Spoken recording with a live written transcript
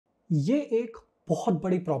ये एक बहुत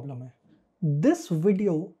बड़ी प्रॉब्लम है. This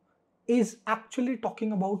video is actually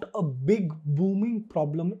talking about a big booming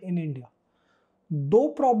problem in India. दो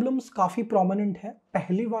प्रॉब्लम्स काफी प्रोमिनेंट है.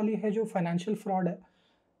 पहली वाली है जो फाइनेंशियल फ्रॉड है.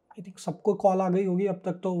 आई थिंक सबको कॉल आ गई होगी अब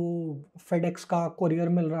तक तो वो फेडेक्स का कोरियर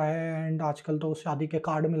मिल रहा है एंड आजकल तो शादी के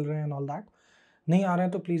कार्ड मिल रहे हैं एंड ऑल दैट. नहीं आ रहे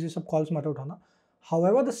हैं तो प्लीज ये सब कॉल्स मत उठाना.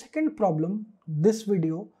 However the second problem this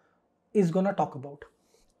video is gonna talk about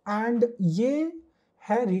and ये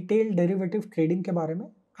है रिटेल डेरिवेटिव ट्रेडिंग के बारे में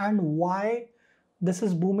and why this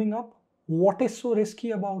is booming up, what is so risky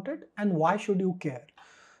about it, and why should you care.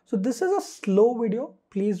 So this is a slow video,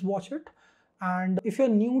 please watch it. And if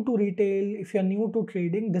you're new to retail, if you're new to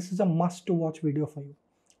trading, this is a must to watch video for you.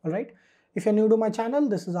 All right. If you're new to my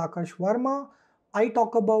channel, this is Akash Verma. I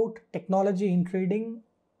talk about technology in trading.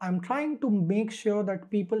 I'm trying to make sure that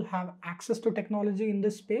people have access to technology in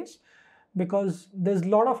this space, because there's a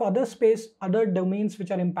lot of other space, other domains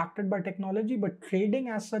which are impacted by technology, but trading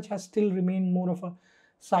as such has still remained more of a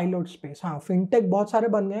siloed space. हाँ, fintech बहुत सारे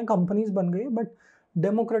बन गए हैं, companies बन गए, but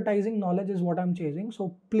democratizing knowledge is what I'm chasing. So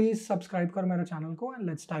please subscribe कर मेरे channel को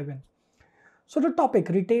and let's dive in. So the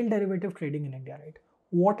topic, retail derivative trading in India, right?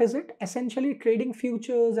 What is it? Essentially trading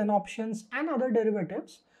futures and options and other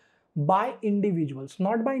derivatives by individuals,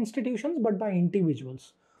 not by institutions, but by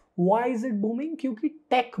individuals. Why is it booming? क्योंकि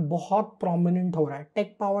tech बहुत prominent हो रहा है. Tech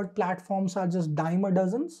powered platforms are just dime a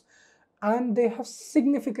dozens and they have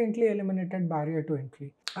significantly eliminated barrier to entry.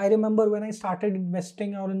 I remember when I started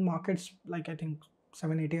investing out in markets, like I think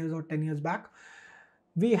 7-8 years or 10 years back,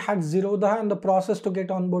 we had Zerodha and the process to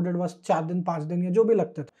get onboarded was 4 दिन 5 दिन या जो भी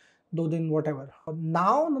लगते थे 2 दिन whatever.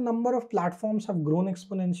 Now the number of platforms have grown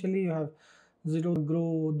exponentially. You have Zero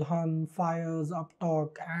Grow, Dhan, Fires,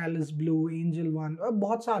 Uptalk, Alice Blue, Angel One,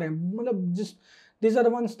 बहुत सारे हैं. मतलब just these are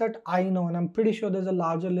the ones that I know and I'm pretty sure there's a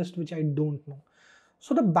larger list which I don't know.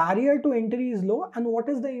 So the barrier to entry is low, and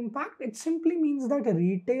what is the impact? It simply means that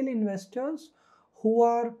retail investors who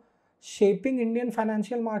are shaping Indian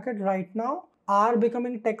financial market right now are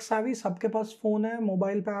becoming tech savvy. सबके पास phone है,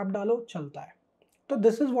 mobile पे app डालो, चलता है. So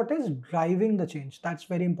this is what is driving the change.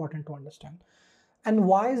 That's very important to understand. And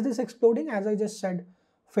why is this exploding? As I just said,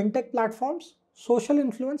 fintech platforms, social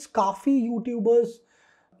influence, काफी YouTubers,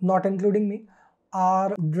 not including me,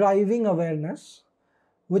 are driving awareness,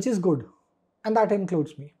 which is good, and that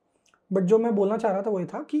includes me. But जो मैं बोलना चाह रहा था वही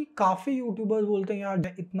था कि काफी YouTubers बोलते हैं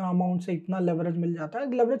यार इतना अमाउंट से इतना leverage मिल जाता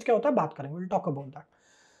है. Leverage क्या होता है बात करेंगे, we'll talk about that.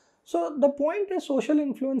 So the point is social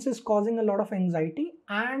influence is causing a lot of anxiety,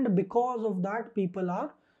 and because of that people are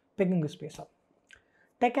picking this space up.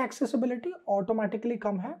 Take accessibility automatically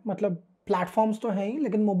कम है. मतलब platforms तो हैं ही,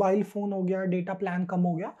 लेकिन मोबाइल फ़ोन हो गया, data plan कम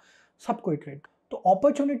हो गया, सब कोई ट्रेड. तो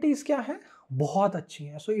अपॉर्चुनिटीज़ क्या है? बहुत अच्छी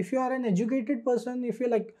हैं. So if you are an educated person, if you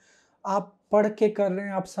like आप पढ़ के कर रहे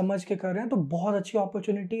हैं, आप समझ के कर रहे हैं, तो बहुत अच्छी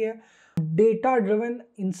अपॉर्चुनिटी है. डेटा ड्रिवन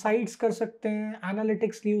इंसाइट्स कर सकते हैं,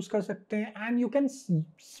 एनालिटिक्स यूज़ कर सकते हैं, and you can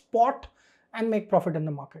spot and make profit in the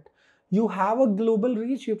market. You have a global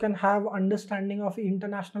reach, you can have understanding of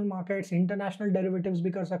international markets, international derivatives भी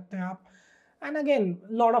कर सकते हैं आप. And again,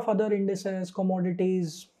 lot of other indices,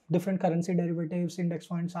 commodities, different currency derivatives, index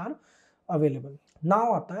funds are available. Now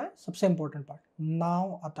आता है सबसे important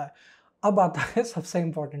part. अब आता है सबसे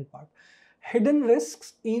important part. Hidden risks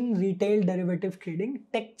in retail derivative trading,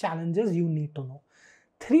 tech challenges you need to know.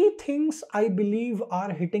 3 things I believe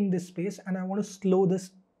are hitting this space, and I want to slow this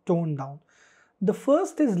tone down. The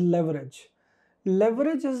first is leverage.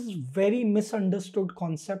 Leverage is very misunderstood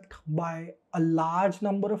concept by a large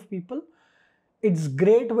number of people. It's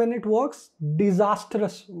great when it works,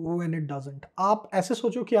 disastrous when it doesn't. आप ऐसे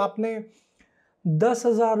सोचो कि आपने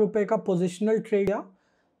 10,000 रुपए का positional trade या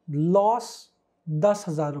loss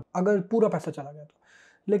 10,000 रुपए, अगर पूरा पैसा चला गया तो.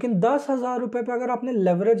 लेकिन 10,000 रुपए पे अगर आपने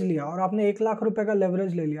लेवरेज लिया और आपने 1 लाख रुपए का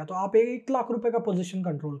लेवरेज ले लिया, तो आप 1 लाख रुपए का पोजिशन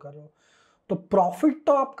कंट्रोल कर रहे हो. तो प्रॉफिट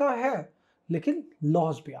तो आपका है, लेकिन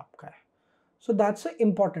लॉस भी आपका है. So that's an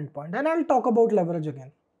important point, and I'll talk about leverage again.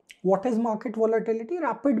 What is market volatility?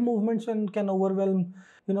 Rapid movements and can overwhelm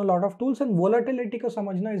a lot of tools, and volatility को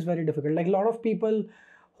समझना is very difficult. Like a lot of people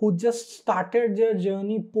who just started their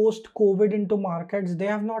journey post COVID into markets,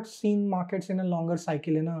 they have not seen markets in a longer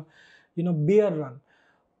cycle, in a bear run.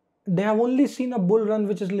 They have only seen a bull run,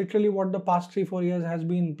 which is literally what the past 3-4 years has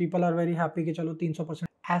been. People are very happy कि चलो 300%.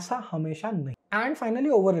 ऐसा हमेशा नहीं. And finally,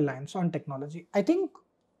 over reliance on technology. I think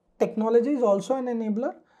technology is also an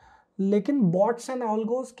enabler, लेकिन bots and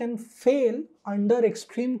algos can fail under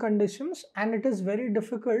extreme conditions, and it is very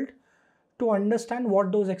difficult to understand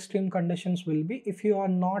what those extreme conditions will be if you are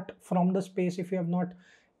not from the space, if you have not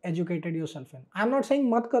educated yourself in. I'm not saying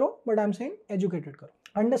मत करो, but I'm saying educated करो.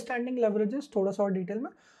 Understanding leverages थोड़ा सा और detail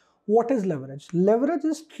में. What is leverage? Leverage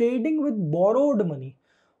is trading with borrowed money.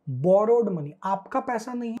 Borrowed money, आपका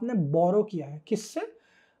पैसा नहीं, आपने borrow किया है. किससे?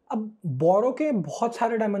 अब borrow के बहुत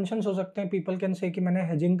सारे dimensions हो सकते हैं. People can say कि मैंने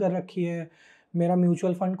hedging कर रखी है, मेरा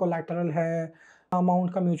म्यूचुअल फंड कोलैटरल है,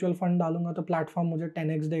 अमाउंट का म्यूचुअल फंड डालूंगा तो प्लेटफॉर्म मुझे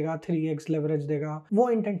 10x देगा, 3x लेवरेज देगा. वो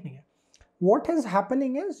इंटेंट नहीं है. What is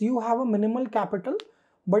happening is you have a minimal capital,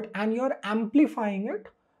 and you're amplifying it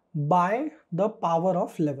by the power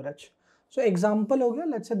of leverage. So example हो गया,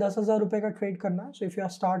 let's say 10,000 रुपए का ट्रेड करना है. So if you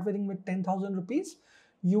are starting with 10,000 rupees,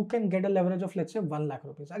 you can get a leverage of let's say 1 lakh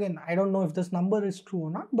rupees. Again, I don't know if this number is true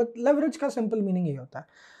or not, but leverage का simple meaning ये होता है.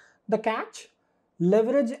 The catch,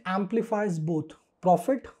 leverage amplifies both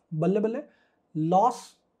profit, बल्ले बल्ले, loss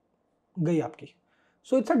गई आपकी.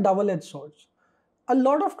 So it's a double-edged sword. A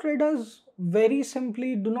lot of traders very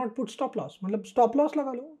simply do not put stop loss. मतलब stop loss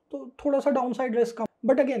लगा लो तो थोड़ा सा downside risk come.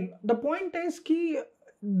 But again, the point is कि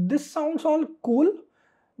this sounds all cool,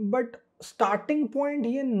 but starting point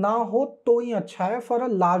ये ना हो तो ही अच्छा है for a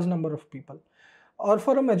large number of people or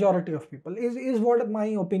for a majority of people is what my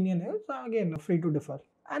opinion is. Again, free to differ.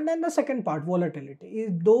 And then the second part, volatility. ये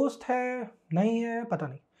दोस्त है नहीं है पता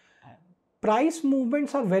नहीं. Price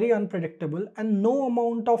movements are very unpredictable and no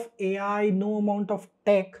amount of AI, no amount of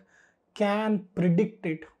tech can predict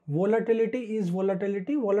it. Volatility is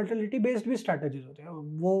volatility. Volatility based भी strategies होते हैं,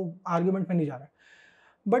 वो argument में नहीं जा रहा है.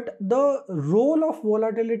 But the role of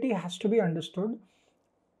volatility has to be understood.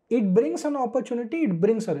 It brings an opportunity, it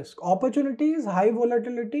brings a risk. Opportunity is high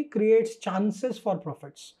volatility creates chances for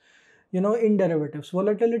profits. You know, in derivatives,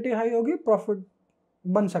 volatility high होगी, profit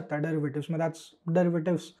बन सकता है derivatives में. That's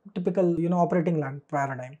derivatives typical, you know, operating land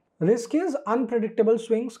paradigm. Risk is unpredictable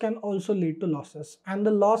swings can also lead to losses, and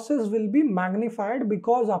the losses will be magnified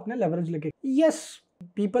because आपने leverage लेके. Yes,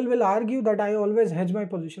 people will argue that I always hedge my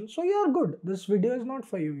position, so you are good. This video is not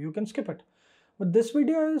for you. You can skip it. But this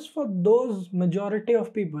video is for those majority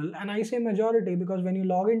of people, and I say majority because when you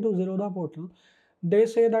log into Zerodha portal, they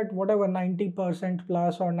say that whatever 90%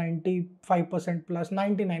 plus or 95% plus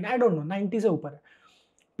 99, I don't know, 90 से ऊपर है,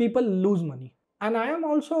 people lose money. And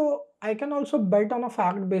I can also bet on a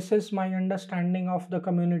fact basis my understanding of the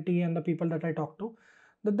community and the people that I talk to,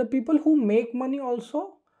 that the people who make money also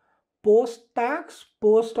post tax,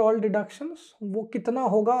 post all deductions, वो कितना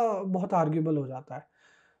होगा बहुत arguable हो जाता है.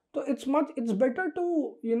 तो it's better to,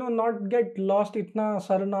 you know, not get lost, इतना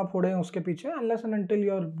sir ना फोड़े उसके पीछे, unless and until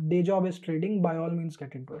your day job is trading, by all means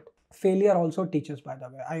get into it. Failure also teaches, by the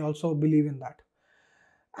way. I also believe in that.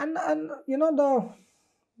 And you know, the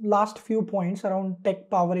last few points around tech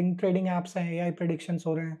powering trading apps हैं, AI predictions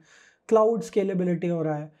हो रहे हैं, cloud scalability हो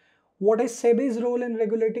रहा है. What is SEBI's role in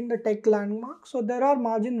regulating the tech landmark? So there are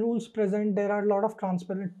margin rules present. There are a lot of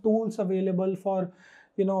transparent tools available for,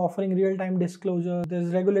 you know, offering real-time disclosure.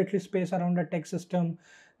 There's regulatory space around the tech system.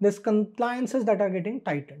 There's compliances that are getting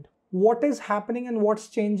tightened. What is happening and what's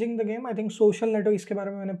changing the game? I think social network, इसके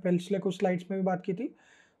बारे में मैंने पिछले कुछ slides में भी बात की थी.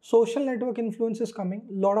 Social network influence is coming,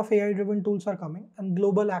 lot of AI driven tools are coming, and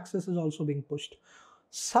global access is also being pushed.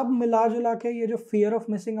 सब मिला जुला के ये जो fear of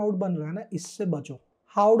missing out बन रहा है ना, इससे बचो.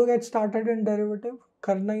 How to get started in derivative?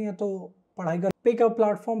 करना ही है तो पढ़ाई कर. Pick a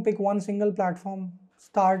platform, pick one single platform,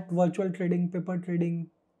 start virtual trading, paper trading,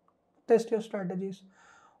 test your strategies.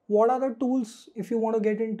 What are the tools if you want to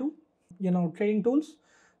get into, you know, trading tools?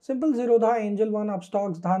 Simple, Zerodha, Angel One,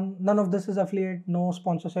 Upstocks, Dhan. None of this is affiliate, no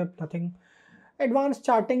sponsorship, nothing. Advance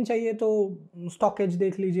charting चाहिए तो stockage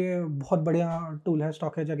देख लीजिए, बहुत बढ़िया tool है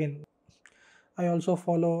stockage. Again I also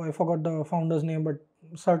follow, I forgot the founders name, but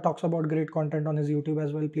sir talks about great content on his YouTube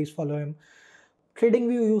as well, please follow him. Trading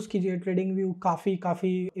view use कीजिए, trading view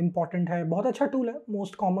काफ़ी important है, बहुत अच्छा tool है,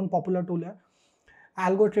 most common popular tool है.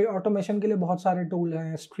 Algo automation के लिए बहुत सारे टूल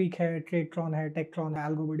हैं, स्ट्रीक है, ट्रेडट्रॉन है, टेकट्रॉन है,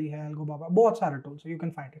 एल्गो बडी है, एल्गो बाबा, बहुत सारे टूल्स है, यू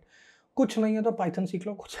कैन फाइंड इट. कुछ नहीं है तो पाइथन सीख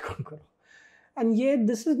लो, कुछ काम करो. And ये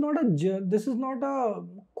this is not a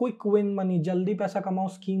quick win money, जल्दी पैसा कमाओ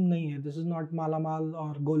स्कीम नहीं है. This is not मालामाल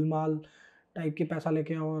और गोलमाल टाइप के पैसा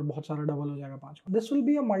लेके आओ और बहुत सारा डबल हो जाएगा 5. This will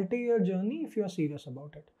be a multi-year journey if you are serious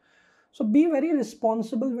about it. So be very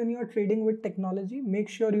responsible when you are trading with technology.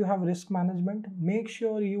 Make sure you have risk management. Make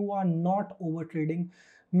sure you are not over trading.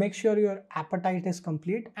 Make sure your appetite is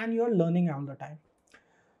complete and you are learning all the time.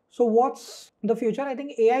 So what's the future? I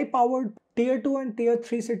think AI powered tier 2 and tier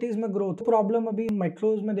 3 cities में growth problem अभी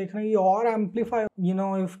metros में देख रहे हैं, ये और amplify. You know,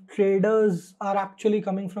 if traders are actually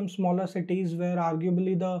coming from smaller cities where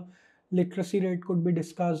arguably the literacy rate could be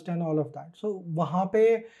discussed and all of that. So वहाँ पे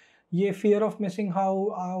ये fear of missing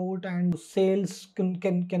out and sales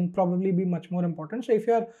can probably be much more important. So if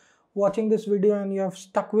you are watching this video and you have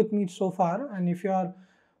stuck with me so far, and if you are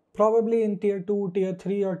probably in tier 2, tier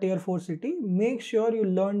 3 or tier 4 city, make sure you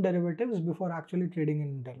learn derivatives before actually trading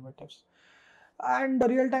in derivatives. And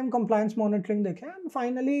real-time compliance monitoring they can. And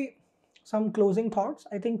finally, some closing thoughts.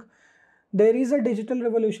 I think there is a digital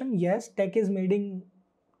revolution. Yes, tech is making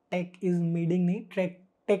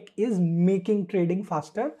trading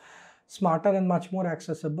faster, smarter and much more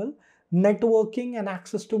accessible. Networking and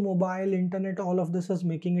access to mobile, internet, all of this is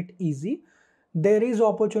making it easy. There is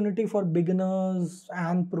opportunity for beginners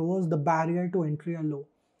and pros. The barrier to entry are low.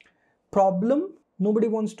 Problem, nobody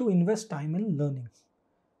wants to invest time in learning.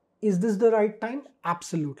 Is this the right time?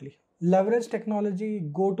 Absolutely. Leverage technology,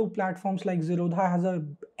 go to platforms like Zerodha has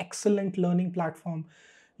an excellent learning platform.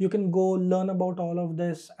 You can go learn about all of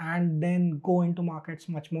this and then go into markets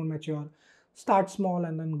much more mature. Start small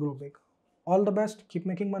and then grow big. All the best. Keep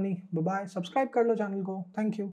making money. Bye bye. Subscribe kar lo channel ko. Thank you.